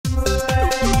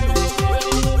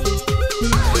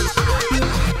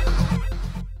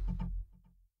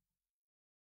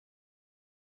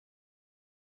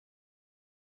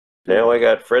Now I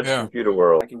got Fred's Yeah. computer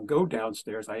world. I can go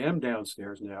downstairs. I am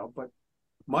downstairs now, but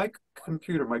my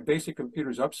computer, my basic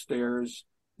computer's upstairs,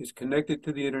 is connected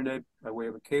to the internet by way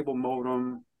of a cable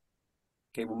modem.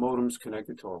 Cable modem's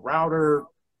connected to a router.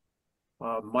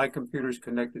 My computer's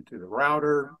connected to the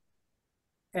router.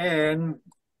 And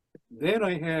then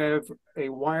I have a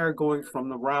wire going from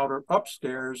the router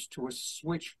upstairs to a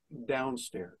switch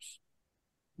downstairs.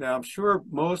 Now, I'm sure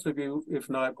most of you, if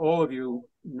not all of you,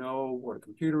 know what a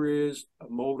computer is, a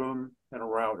modem, and a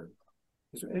router.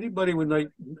 Is there anybody would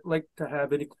like to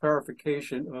have any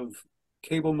clarification of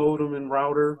cable modem and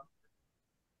router?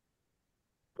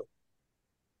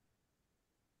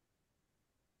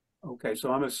 Okay,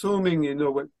 so I'm assuming you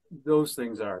know what those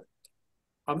things are.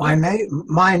 I'm not.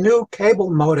 My new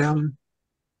cable modem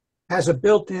has a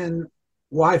built-in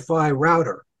Wi-Fi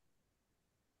router.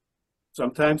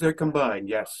 Sometimes they're combined.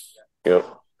 Yes, Yep.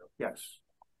 yes,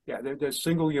 yeah. They're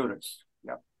single units.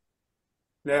 Yeah.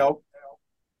 Now,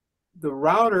 the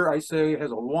router, I say,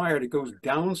 has a wire that goes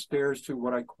downstairs to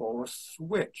what I call a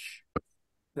switch.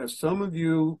 Now, some of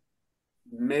you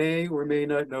may or may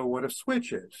not know what a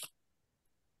switch is.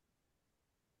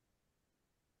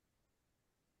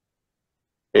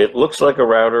 It looks like a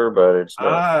router, but it's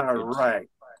not. Right.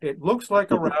 It looks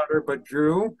like a router, but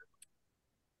Drew,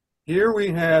 here we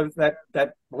have that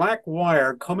black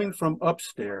wire coming from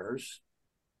upstairs,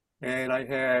 and I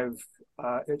have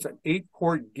it's an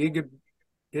 8-port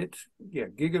gigabit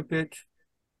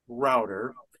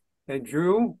router. And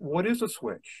Drew, what is a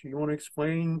switch? You want to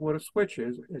explain what a switch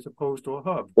is as opposed to a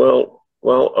hub? Well,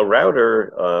 a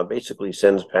router basically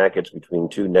sends packets between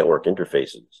two network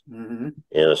interfaces, Mm-hmm.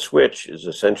 and a switch is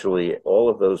essentially all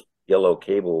of those yellow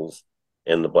cables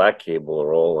and the black cable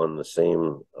are all on the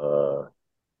same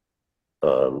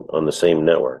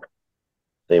network,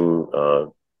 same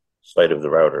side of the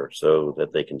router, so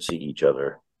that they can see each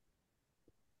other.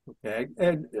 Okay,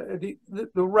 and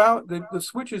the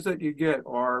switches that you get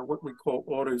are what we call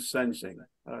auto sensing.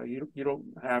 You don't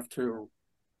have to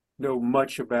know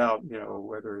much about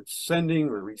whether it's sending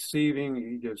or receiving.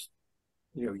 You just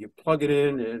you plug it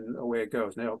in and away it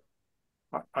goes. Now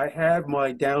I have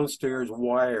my downstairs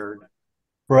wired.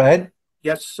 Fred,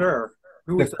 Yes, sir.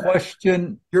 Who the is that?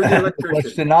 question, You're the the electrician.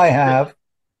 question I have,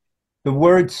 the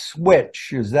word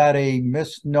switch, is that a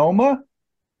misnomer?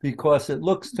 Because it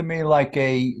looks to me like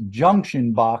a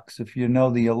junction box, if you know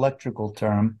the electrical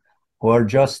term, or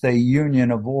just a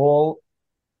union of all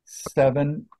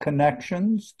 7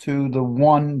 connections to the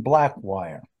one black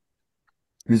wire.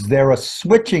 Is there a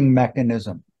switching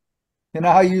mechanism? You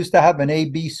know how you used to have an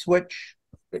A-B switch?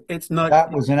 It's not.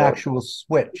 That was an No. actual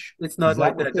switch. It's Is not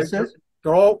like that what that. this is?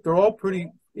 They're all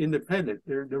pretty independent.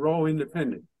 They're all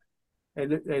independent, and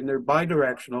they're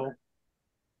bidirectional.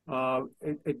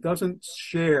 It doesn't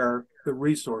share the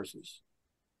resources.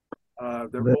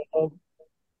 They're all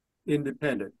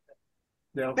independent.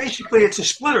 Now, Basically, it's a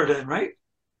splitter then, right?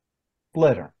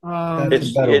 Splitter. That's a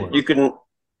It's better it word. you can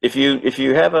if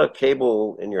you have a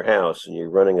cable in your house and you're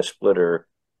running a splitter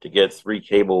to get 3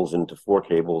 cables into 4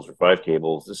 cables or 5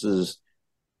 cables, this is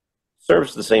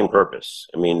serves the same purpose.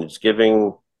 I mean, it's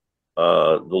giving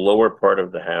the lower part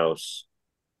of the house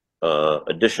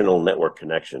additional network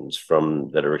connections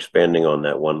from that are expanding on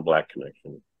that one black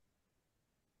connection.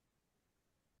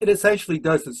 it essentially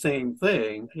does the same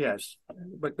thing, yes,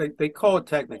 but they call it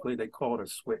technically, they call it a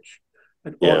switch,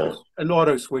 Yeah. an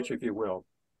auto switch, if you will.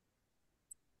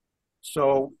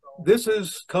 So this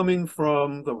is coming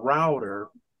from the router.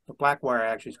 The black wire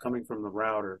actually is coming from the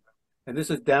router. And this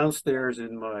is downstairs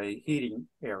in my heating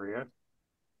area.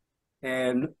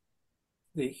 And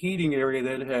the heating area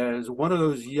then has one of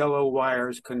those yellow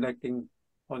wires connecting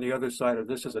on the other side of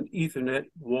this is an Ethernet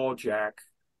wall jack.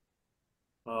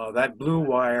 That blue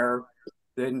wire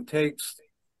then takes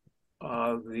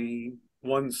the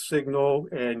one signal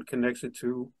and connects it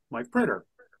to my printer.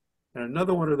 And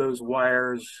another one of those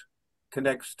wires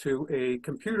connects to a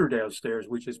computer downstairs,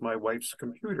 which is my wife's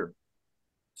computer.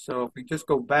 So if we just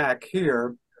go back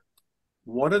here,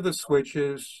 one of the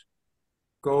switches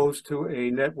goes to a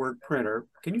network printer.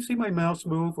 Can you see my mouse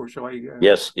move, or shall I?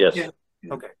 Yes, yes. Yeah.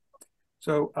 Okay.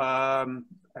 So I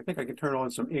think I can turn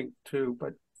on some ink too,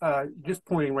 but just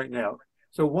pointing right now.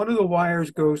 So one of the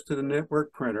wires goes to the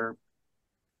network printer,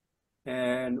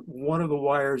 and one of the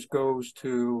wires goes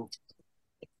through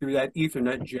that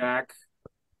Ethernet jack.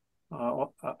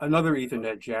 Another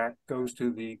Ethernet jack goes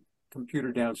to the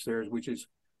computer downstairs, which is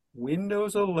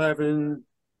Windows 11,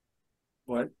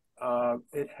 but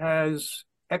it has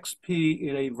XP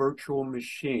in a virtual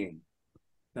machine.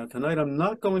 Now, tonight I'm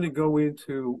not going to go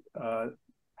into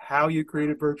how you create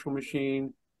a virtual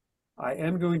machine. I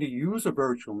am going to use a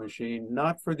virtual machine,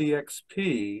 not for the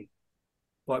XP,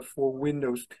 but for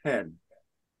Windows 10.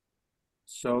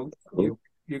 So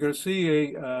you're going to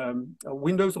see a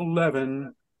Windows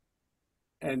 11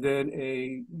 and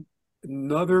then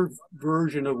another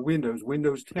version of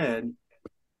Windows 10,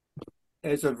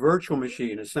 as a virtual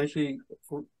machine, essentially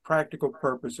for practical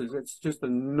purposes. It's just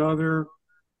another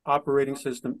operating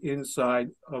system inside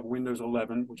of Windows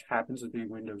 11, which happens to be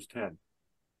Windows 10.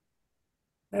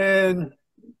 And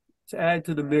to add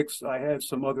to the mix, I have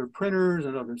some other printers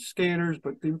and other scanners,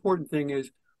 but the important thing is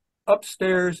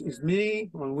upstairs is me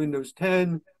on Windows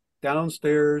 10,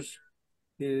 downstairs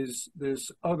is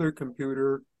this other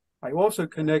computer. I also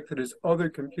connect to this other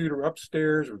computer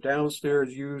upstairs or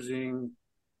downstairs using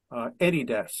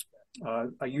AnyDesk.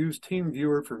 I used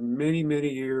TeamViewer for many, many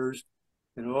years,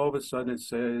 and all of a sudden it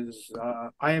says,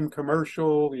 I am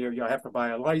commercial, you have to buy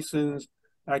a license.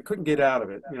 I couldn't get out of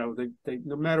it.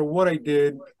 No matter what I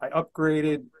did, I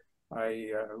upgraded,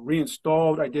 I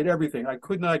reinstalled, I did everything. I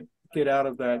could not get out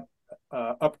of that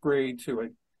upgrade to a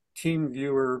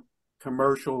TeamViewer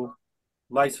commercial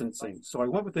licensing. So I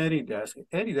went with AnyDesk.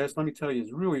 AnyDesk, let me tell you,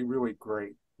 is really, really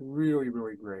great. Really,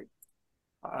 really great.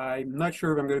 I'm not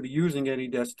sure if I'm going to be using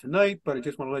AnyDesk tonight, but I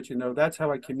just want to let you know that's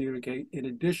how I communicate, in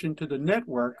addition to the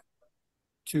network,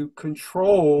 to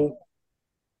control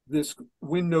this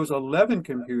Windows 11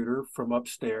 computer from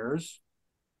upstairs,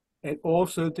 and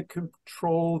also to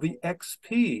control the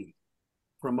XP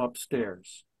from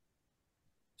upstairs.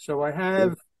 So I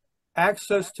have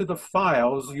access to the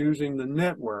files using the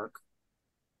network,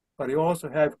 but I also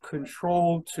have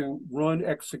control to run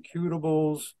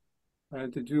executables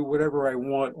and to do whatever I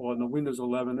want on the Windows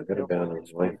 11.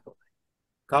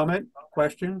 Comment?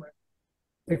 Question?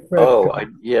 Hey, Fred,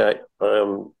 yeah.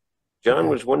 John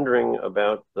was wondering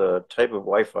about the type of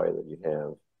Wi-Fi that you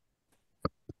have.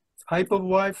 Type of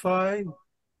Wi-Fi?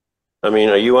 I mean,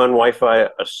 are you on Wi-Fi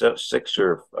 6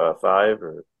 or 5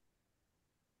 or?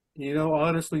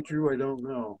 Honestly, Drew, I don't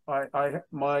know.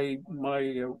 My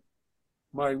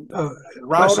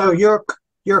Well, so router.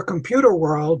 your computer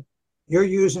world, you're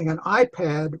using an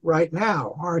iPad right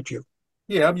now, aren't you?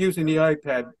 Yeah, I'm using the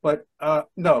iPad, but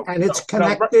no. And it's No,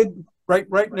 connected.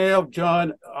 right now,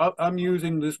 John, I'm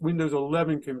using this Windows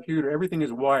 11 computer. Everything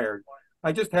is wired.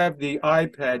 I just have the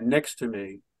iPad next to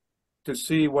me to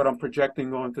see what I'm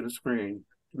projecting onto the screen,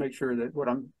 to make sure that what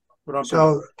I'm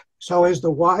So is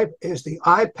the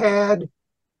iPad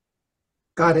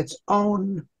got its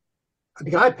own?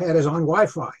 The iPad is on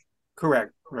Wi-Fi,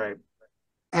 correct, right?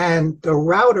 and the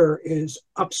router is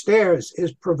upstairs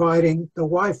is providing the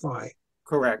Wi-Fi.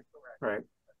 Correct, right.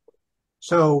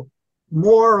 So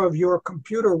more of your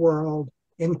computer world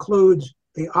includes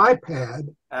the iPad.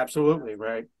 Absolutely,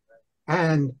 right.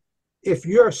 And if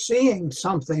you're seeing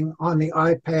something on the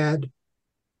iPad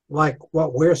like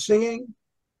what we're seeing,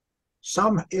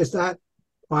 is that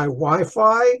by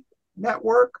Wi-Fi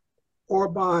network or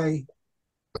by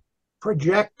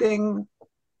projecting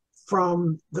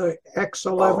from the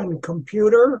X11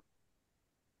 computer?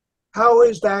 How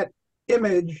is that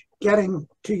image getting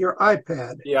to your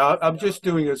iPad? Yeah, I'm just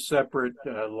doing a separate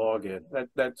login.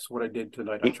 That's what I did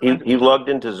tonight. You logged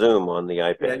into Zoom on the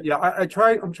iPad. Yeah. I'm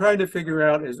trying to figure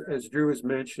out, as Drew has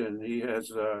mentioned, he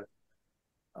has.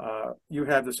 You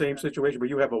have the same situation, but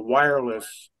you have a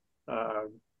wireless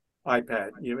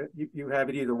iPad. You have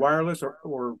it either wireless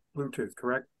or Bluetooth,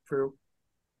 correct? Drew?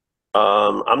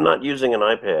 I'm not using an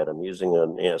iPad. I'm using a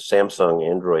Samsung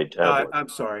Android tablet. I'm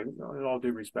sorry. In all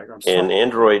due respect, I'm And sorry.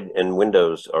 Android and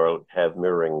Windows have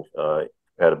mirroring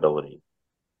compatibility.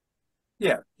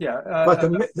 Yeah. But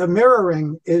the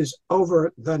mirroring is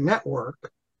over the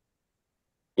network.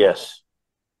 Yes.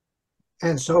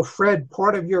 And so, Fred,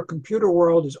 part of your computer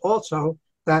world is also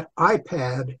that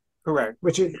iPad, correct,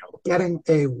 which is getting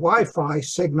a Wi-Fi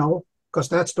signal, because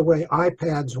that's the way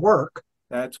iPads work.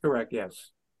 That's correct,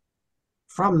 yes.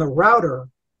 From the router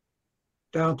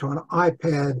down to an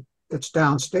iPad that's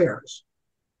downstairs.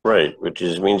 Right, which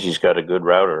means he's got a good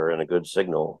router and a good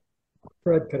signal.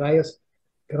 Fred, can I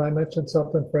mention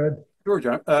something, Fred? Sure,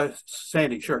 John.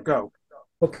 Sandy, sure, go.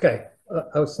 Okay.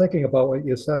 I was thinking about what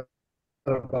you said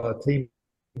about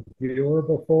TeamViewer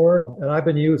before, and I've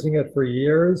been using it for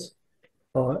years.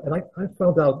 And I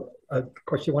found out, of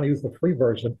course, you want to use the free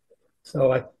version.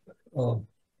 So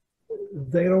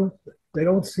they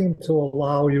don't seem to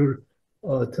allow you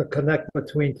to connect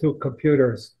between two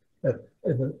computers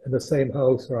in the same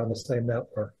house or on the same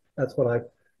network. That's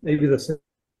what maybe the same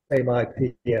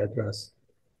IP address.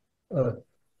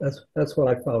 That's what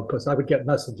I found, because I would get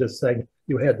messages saying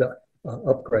you had to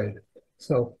upgrade.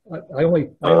 So I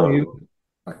only use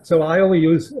So I only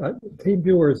use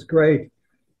TeamViewer is great,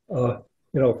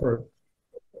 for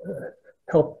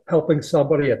helping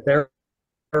somebody at their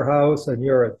house and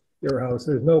you're at your house.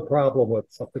 There's no problem with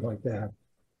something like that.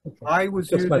 Okay. I was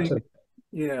Just using, mention.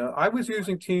 yeah, I was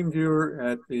using TeamViewer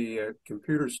at the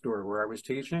computer store where I was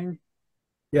teaching. And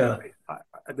Yeah,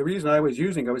 the reason I was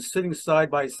using, I was sitting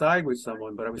side by side with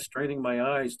someone, but I was straining my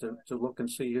eyes to look and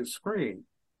see his screen.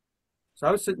 So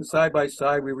I was sitting side by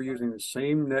side. We were using the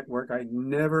same network. I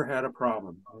never had a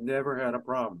problem. Never had a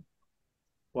problem.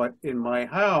 But in my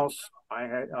house, I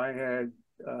had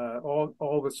all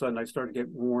of a sudden I started to get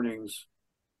warnings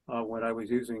when I was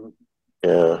using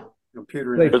Yeah.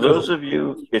 computer they For network. those of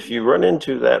you, if you run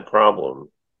into that problem,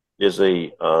 there's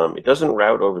it doesn't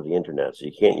route over the internet, so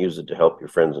you can't use it to help your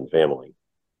friends and family.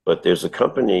 But there's a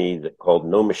company called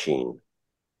NoMachine,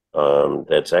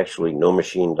 that's actually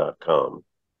NoMachine.com.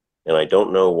 And I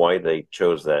don't know why they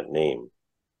chose that name,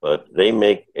 but they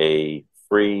make a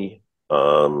free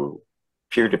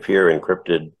peer-to-peer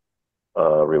encrypted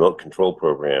remote control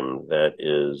program that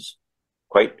is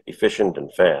quite efficient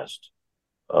and fast,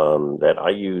 that I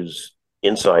use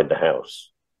inside the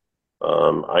house.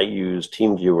 I use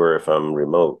TeamViewer if I'm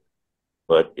remote,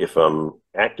 but if I'm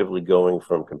actively going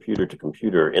from computer to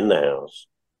computer in the house,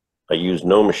 I use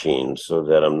NoMachine so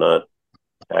that I'm not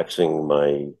taxing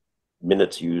my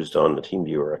minutes used on the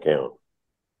TeamViewer account.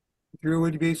 Drew,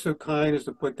 would you be so kind as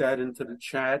to put that into the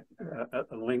chat,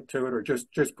 a link to it, or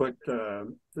just put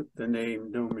the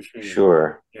name NoMachine?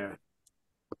 Sure. Yeah.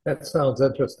 that sounds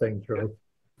interesting, Drew.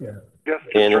 Yeah.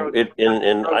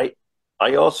 And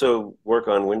I also work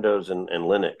on Windows and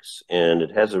Linux, and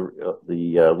it has the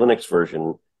Linux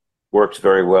version works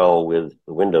very well with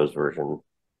the Windows version.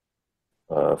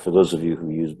 For those of you who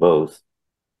use both.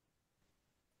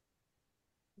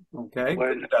 Okay.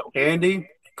 Andy,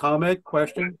 comment,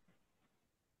 question?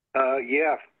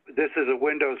 Yeah, this is a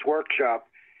Windows workshop.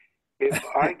 If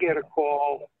I get a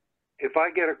call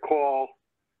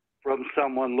from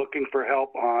someone looking for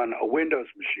help on a Windows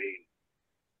machine,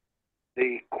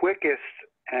 the quickest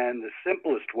and the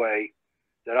simplest way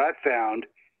that I've found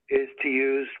is to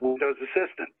use Windows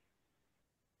Assistant.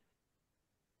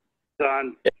 It's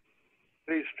on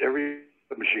every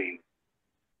machine.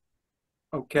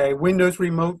 Okay, Windows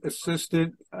Remote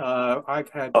Assistant. I've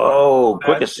had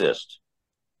Quick Assist.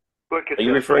 Quick Assist. Are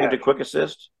you referring to yes. Quick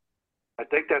Assist? I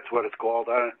think that's what it's called.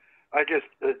 I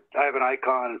have an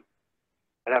icon.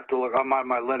 I'd have to look. I'm on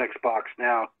my Linux box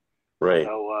now. Right.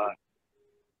 So,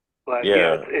 but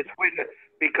Yeah. it's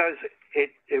because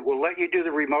it will let you do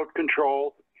the remote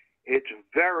control. It's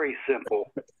very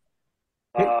simple.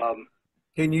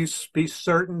 Can you be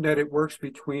certain that it works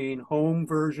between home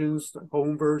versions,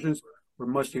 or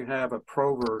must you have a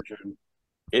pro version?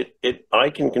 I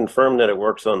can confirm that it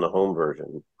works on the home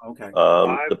version. Okay.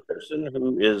 The person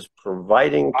who is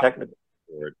providing technical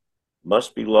support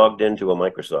must be logged into a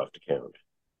Microsoft account.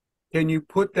 Can you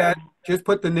put that, just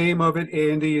put the name of it,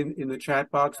 Andy, in the chat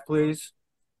box, please?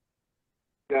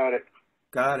 Got it.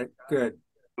 Got it. Good.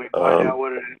 We find out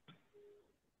what it is.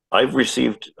 I've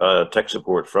received tech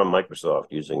support from Microsoft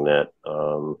using that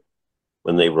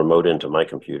when they remote into my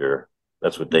computer.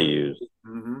 That's what they use.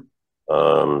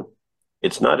 Mm-hmm.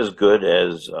 It's not as good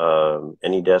as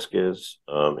AnyDesk is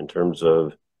in terms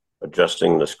of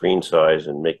adjusting the screen size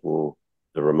and making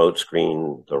the remote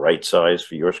screen the right size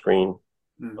for your screen.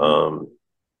 Mm-hmm.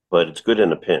 But it's good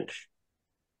in a pinch.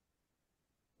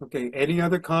 Okay. Any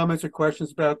other comments or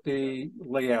questions about the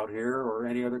layout here, or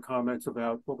any other comments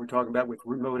about what we're talking about with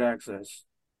remote access?